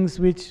things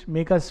which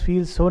make us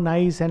feel so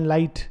nice and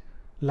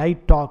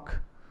light talk.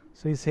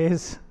 So he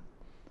says,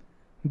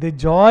 the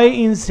joy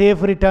in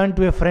safe return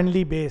to a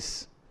friendly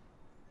base.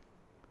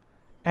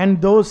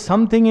 And though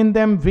something in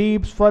them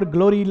weeps for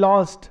glory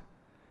lost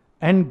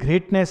and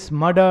greatness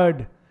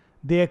murdered,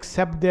 they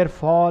accept their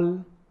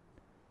fall.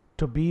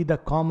 To be the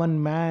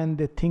common man,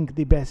 they think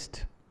the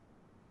best.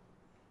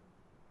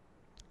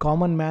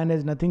 Common man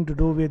has nothing to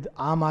do with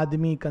Aam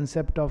Aadmi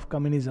concept of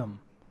communism.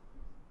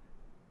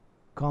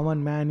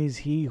 Common man is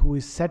he who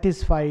is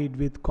satisfied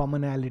with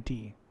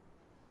commonality,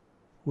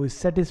 who is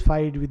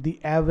satisfied with the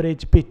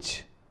average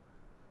pitch,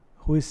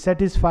 who is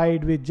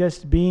satisfied with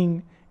just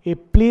being a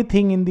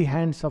plaything in the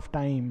hands of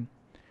time,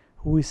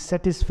 who is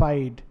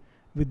satisfied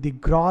with the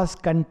gross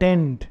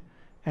content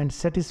and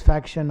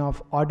satisfaction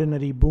of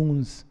ordinary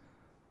boons.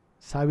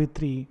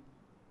 Savitri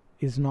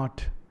is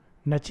not,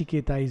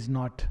 Nachiketa is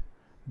not.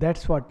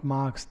 That's what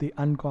marks the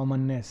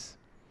uncommonness.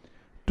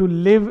 To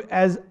live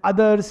as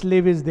others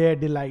live is their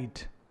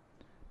delight.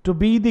 To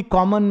be the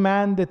common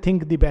man, they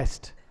think the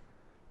best.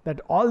 That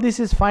all this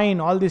is fine,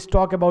 all this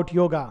talk about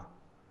yoga.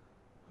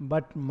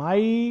 But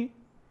my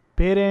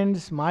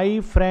parents,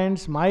 my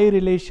friends, my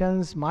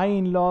relations, my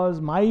in-laws,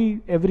 my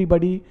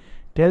everybody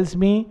tells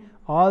me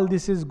all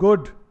this is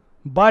good.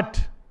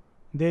 But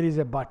there is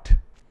a but.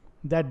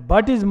 That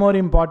but is more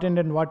important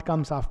than what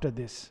comes after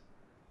this.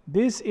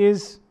 This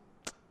is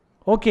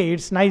okay,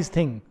 it's nice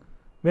thing.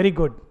 Very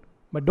good.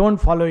 But don't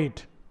follow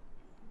it.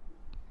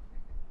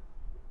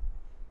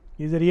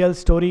 It's a real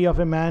story of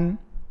a man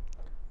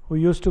who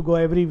used to go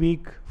every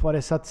week for a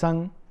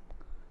satsang,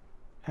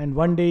 and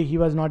one day he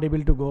was not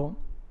able to go,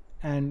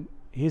 and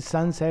his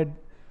son said,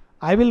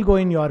 I will go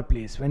in your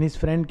place. When his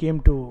friend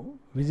came to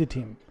visit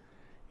him,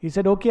 he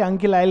said, okay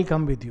uncle, I'll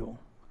come with you.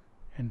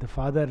 And the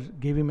father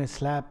gave him a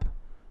slap,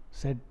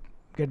 said,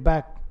 get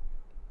back.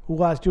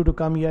 Who asked you to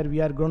come here?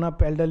 We are grown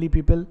up elderly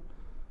people.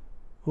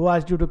 Who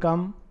asked you to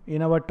come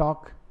in our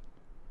talk?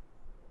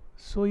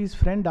 So his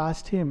friend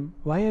asked him,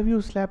 why have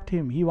you slapped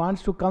him? He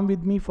wants to come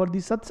with me for the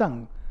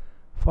satsang,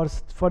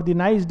 for the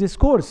nice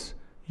discourse.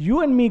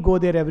 You and me go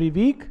there every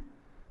week.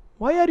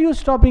 Why are you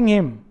stopping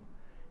him?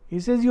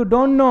 He says, you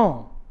don't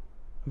know.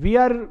 We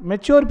are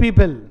mature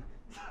people.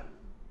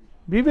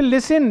 We will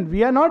listen.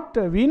 We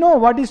know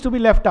what is to be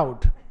left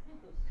out.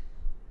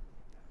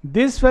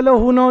 This fellow,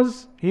 who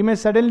knows, he may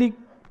suddenly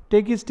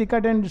take his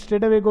ticket and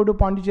straight away go to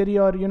Pondicherry,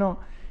 or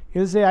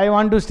he'll say, I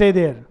want to stay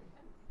there.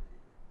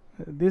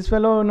 This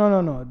fellow,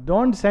 no,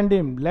 don't send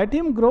him. Let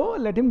him grow,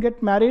 let him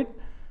get married,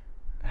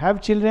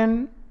 have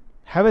children,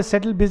 have a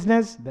settled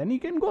business, then he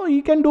can go.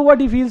 He can do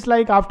what he feels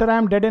like. After I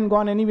am dead and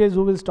gone, anyways,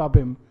 who will stop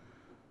him?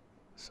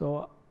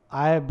 So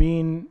I have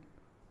been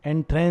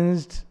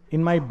entrenched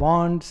in my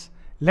bonds.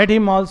 Let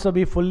him also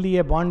be fully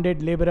a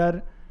bonded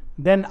laborer.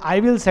 Then I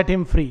will set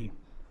him free.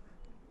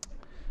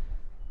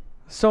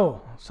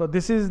 So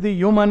this is the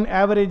human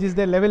average, is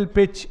the level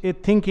pitch, a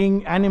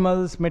thinking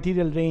animal's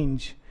material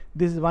range.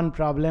 This is one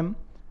problem.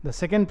 The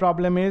second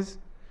problem is,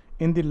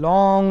 in the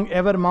long,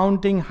 ever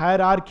mounting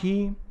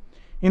hierarchy,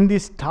 in the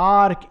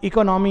stark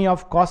economy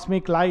of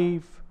cosmic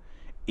life,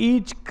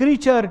 each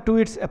creature to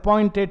its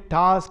appointed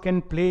task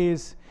and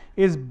place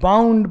is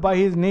bound by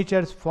his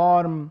nature's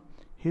form,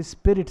 his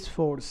spirit's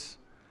force.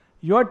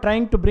 You are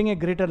trying to bring a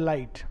greater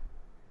light.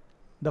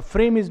 The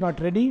frame is not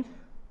ready,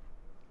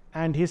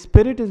 and his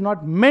spirit is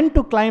not meant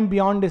to climb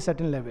beyond a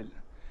certain level.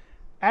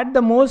 At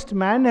the most,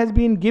 man has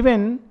been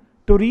given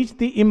to reach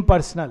the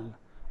impersonal,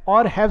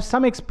 or have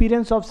some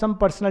experience of some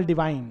personal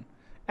divine.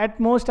 At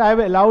most, I have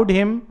allowed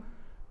him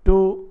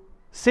to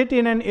sit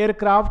in an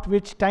aircraft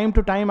which time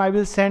to time I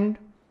will send,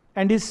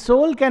 and his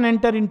soul can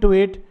enter into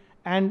it,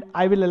 and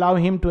I will allow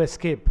him to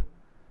escape.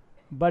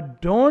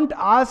 But don't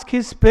ask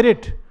his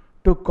spirit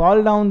to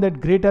call down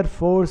that greater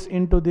force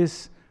into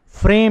this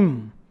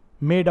frame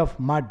made of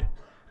mud.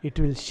 It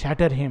will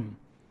shatter him.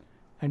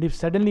 And if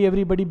suddenly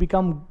everybody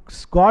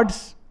becomes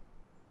gods,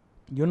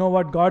 you know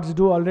what gods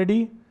do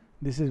already?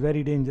 This is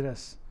very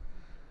dangerous.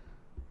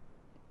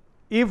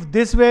 If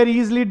this were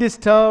easily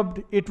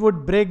disturbed, it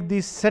would break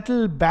the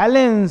settled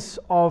balance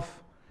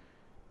of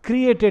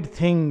created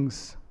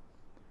things.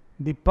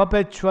 The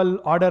perpetual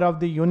order of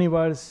the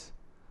universe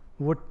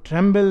would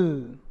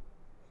tremble,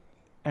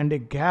 and a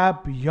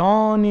gap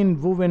yawn in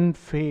woven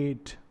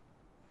fate.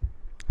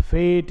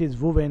 Fate is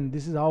woven.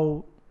 This is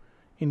how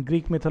in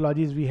Greek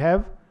mythologies we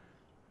have.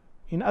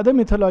 In other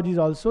mythologies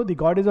also, the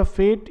goddess of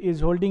fate is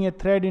holding a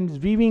thread and is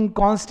weaving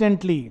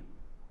constantly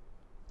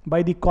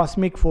by the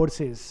cosmic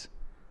forces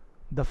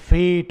the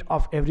fate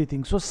of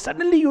everything. So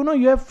suddenly,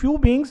 you have few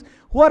beings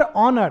who are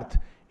on earth.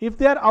 If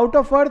they are out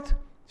of earth,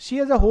 she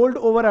has a hold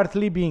over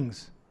earthly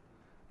beings.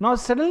 Now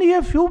suddenly you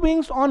have few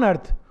beings on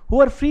earth who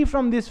are free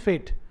from this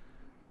fate.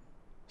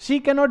 She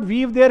cannot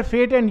weave their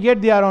fate, and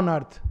yet they are on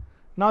earth.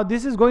 Now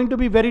this is going to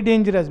be very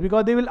dangerous,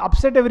 because they will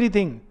upset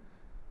everything.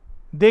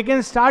 They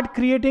can start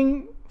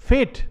creating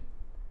fate.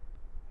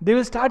 They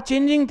will start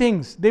changing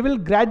things. They will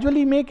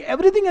gradually make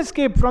everything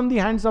escape from the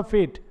hands of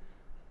fate.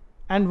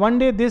 And one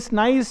day this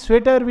nice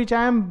sweater which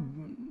I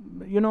am,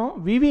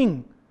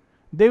 weaving,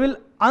 they will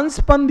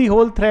unspun the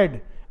whole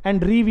thread and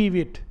reweave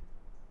it.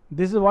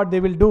 This is what they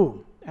will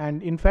do.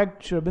 And in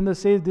fact, Aurobindo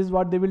says this is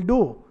what they will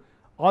do.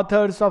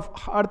 Authors of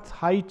earth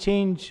high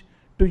change,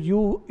 to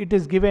you it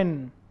is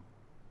given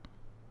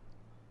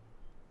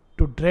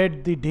to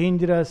tread the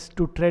dangerous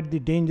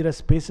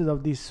spaces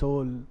of the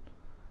soul.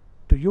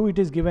 To you it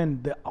is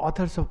given, the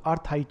authors of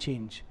earth high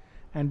change.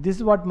 And this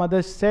is what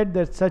Mother said,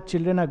 that such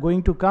children are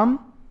going to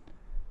come.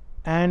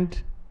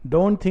 And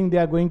don't think they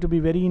are going to be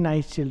very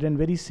nice children,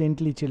 very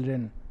saintly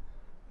children.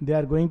 They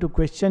are going to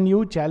question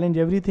you, challenge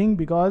everything,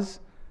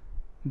 because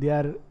they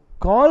are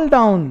called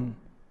down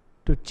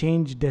to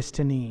change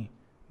destiny.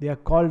 They are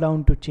called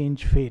down to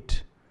change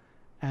fate.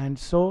 And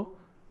so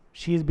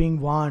she is being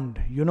warned.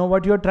 You know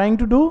what you are trying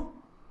to do?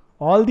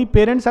 All the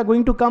parents are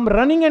going to come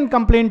running and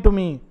complain to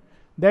me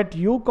that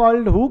who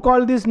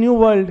called this new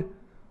world?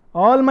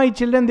 All my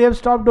children, they have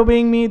stopped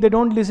obeying me. They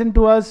don't listen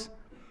to us.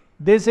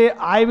 They say,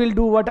 I will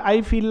do what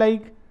I feel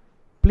like.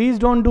 Please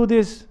don't do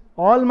this.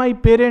 All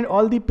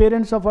the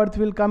parents of earth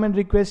will come and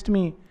request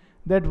me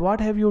that what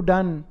have you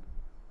done?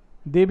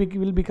 They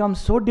will become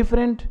so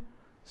different.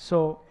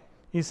 So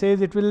he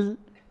says it will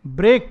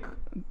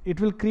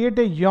create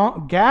a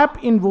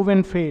gap in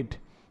woven fate.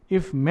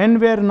 If men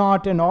were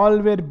not and all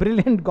were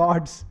brilliant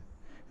gods,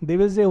 they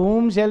will say,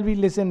 whom shall we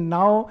listen?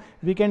 Now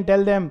we can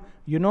tell them,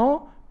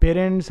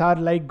 parents are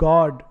like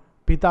God.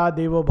 Pita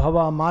Devo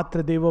Bhava,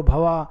 Matra Devo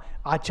Bhava,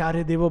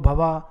 Acharya Devo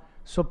Bhava.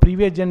 So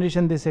previous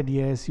generation they said,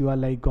 yes, you are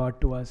like God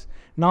to us.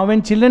 Now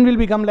when children will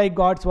become like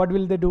gods, what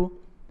will they do?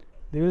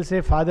 They will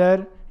say,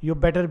 Father, you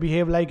better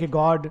behave like a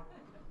god.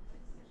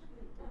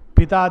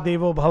 Pita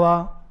Devo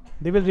Bhava.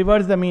 They will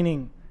reverse the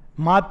meaning.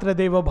 Matra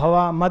Devo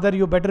Bhava. Mother,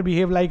 you better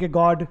behave like a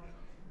god.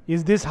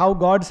 Is this how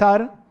gods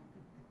are?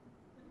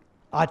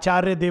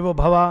 Acharya Devo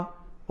Bhava.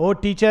 Oh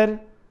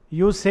teacher,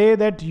 you say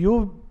that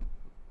you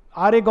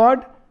are a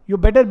god, you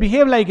better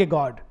behave like a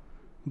god.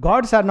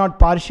 Gods are not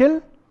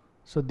partial.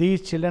 So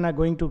these children are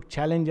going to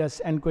challenge us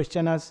and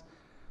question us.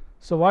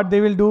 So what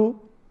they will do?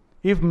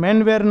 If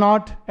men were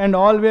not and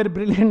all were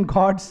brilliant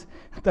gods,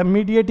 the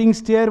mediating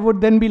stair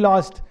would then be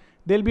lost.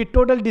 There will be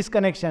total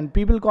disconnection.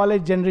 People call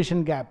it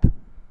generation gap.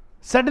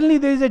 Suddenly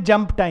there is a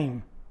jump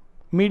time.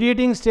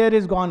 Mediating stair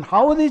is gone.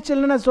 How these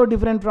children are so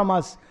different from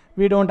us,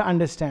 we don't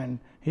understand.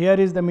 Here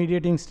is the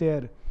mediating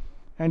stair.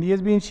 And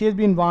she has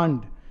been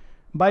warned.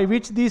 By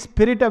which the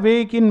spirit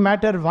awake in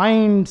matter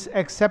winds,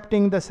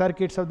 accepting the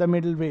circuits of the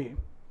middle way.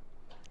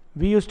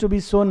 We used to be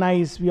so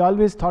nice. We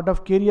always thought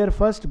of career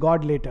first,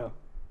 God later.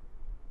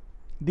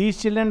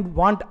 These children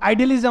want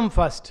idealism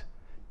first.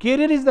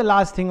 Career is the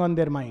last thing on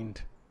their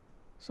mind.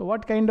 So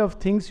what kind of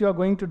things you are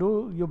going to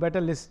do, you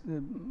better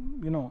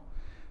listen,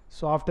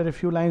 So after a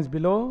few lines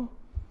below,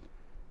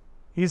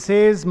 he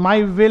says,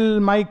 my will,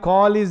 my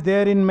call is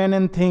there in men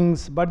and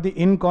things, but the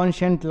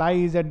inconscient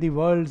lies at the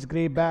world's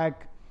grey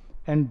back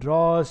and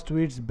draws to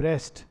its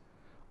breast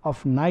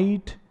of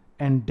night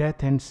and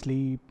death and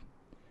sleep.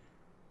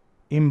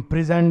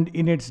 Imprisoned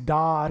in its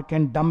dark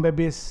and dumb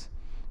abyss,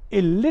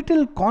 a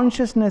little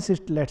consciousness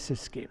it lets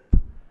escape.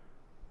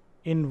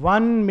 In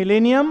 1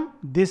 millennium,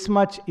 this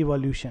much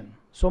evolution.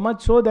 So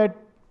much so that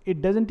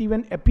it doesn't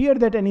even appear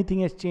that anything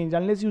has changed.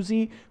 Unless you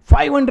see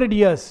 500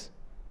 years,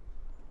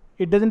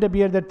 it doesn't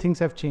appear that things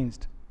have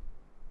changed.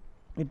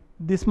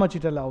 This much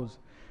it allows.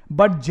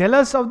 But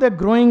jealous of the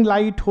growing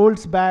light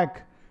holds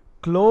back,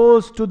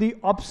 close to the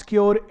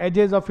obscure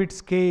edges of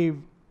its cave,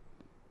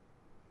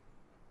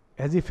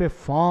 as if a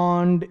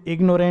fond,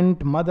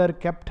 ignorant mother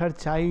kept her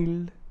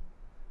child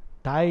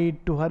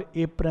tied to her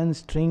apron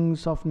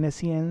strings of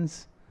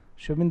nescience.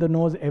 Aurobindo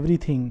knows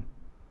everything.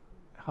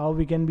 How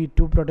we can be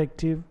too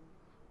protective.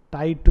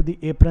 Tied to the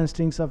apron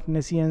strings of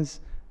nescience.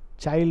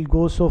 Child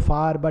goes so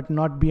far, but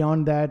not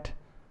beyond that.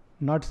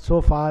 Not so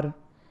far.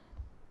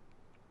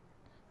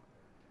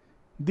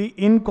 The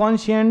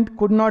inconscient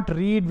could not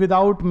read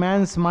without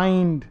man's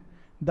mind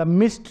the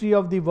mystery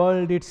of the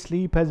world its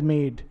sleep has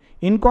made.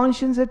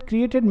 Inconscience had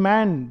created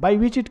man by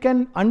which it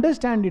can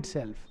understand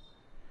itself.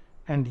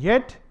 And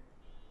yet,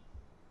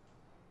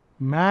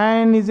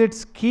 man is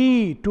its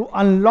key to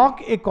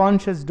unlock a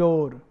conscious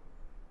door,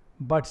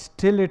 but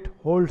still it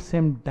holds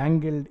him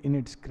dangled in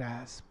its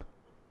grasp.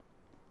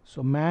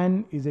 So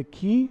man is a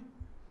key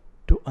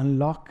to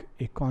unlock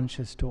a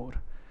conscious door.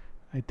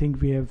 I think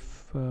we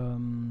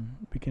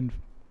can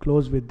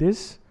close with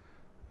this.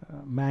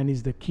 Man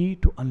is the key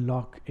to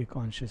unlock a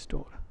conscious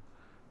door.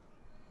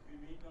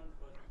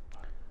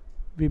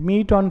 We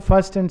meet on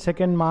 1st and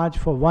 2nd March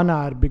for 1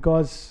 hour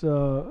because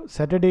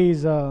Saturday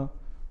is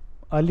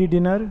early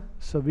dinner.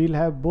 So we'll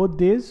have both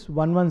days,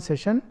 one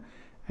session,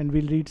 and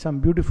we'll read some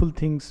beautiful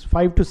things.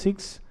 5 to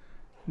 6,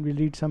 we'll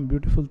read some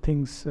beautiful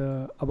things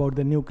about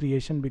the new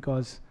creation,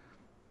 because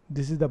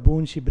this is the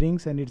boon she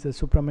brings and it's the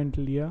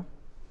supramental year.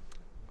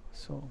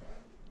 So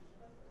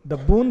the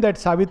boon that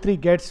Savitri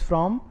gets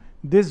from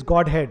this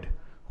Godhead,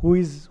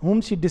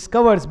 whom she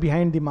discovers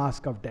behind the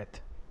mask of death.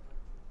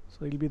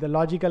 So it will be the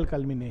logical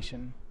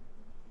culmination.